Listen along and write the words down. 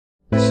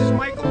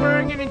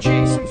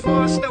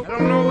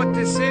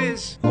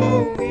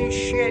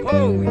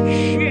Holy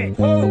shit.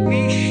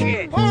 Holy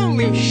shit.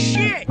 Holy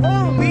shit.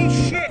 Holy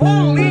shit.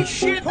 Holy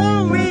shit.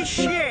 Holy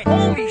shit.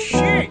 Holy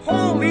shit.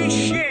 Holy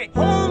shit.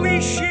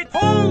 Holy shit.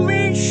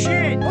 Holy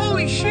shit.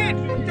 Holy shit.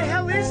 What the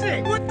hell is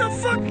it? What the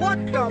fuck?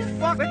 What the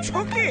fuck? I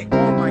took it.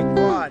 Oh my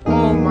god.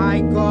 Oh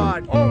my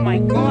god. Oh my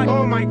god.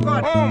 Oh my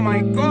god. Oh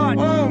my god.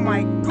 Oh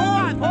my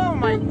god. Oh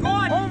my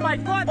god. Oh my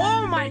god.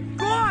 Oh my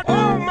god.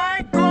 Oh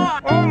my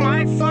god. Oh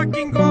my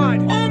fucking god.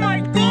 Oh my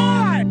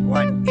god.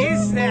 What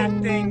is that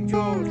thing,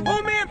 dude?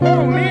 Oh man.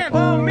 Oh man.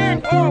 Oh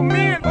man. Oh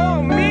man.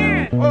 Oh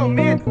man. Oh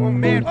man. Oh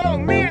man. Oh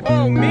man.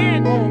 Oh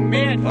man. Oh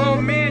man.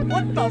 Oh man.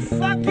 What the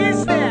fuck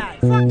is that?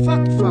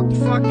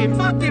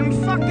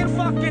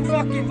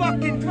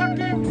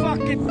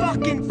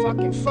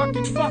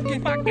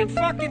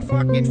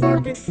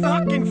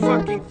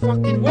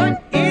 Fucking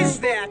what is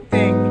that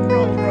thing?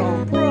 Bro.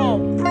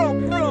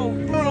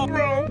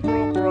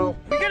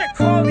 We gotta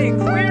call the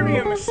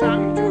aquarium or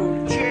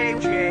something, dude. J.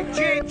 We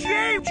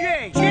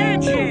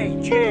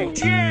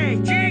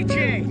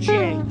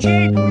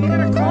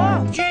gotta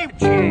call J.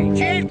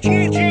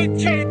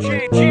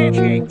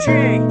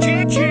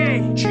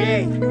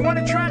 You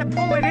wanna try to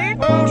pull it in?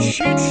 Oh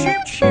shit.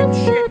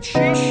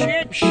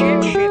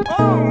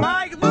 Oh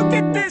my, look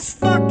at this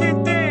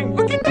fucking thing.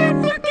 Look at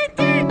that fucking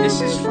thing.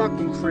 This is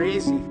fucking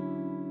crazy.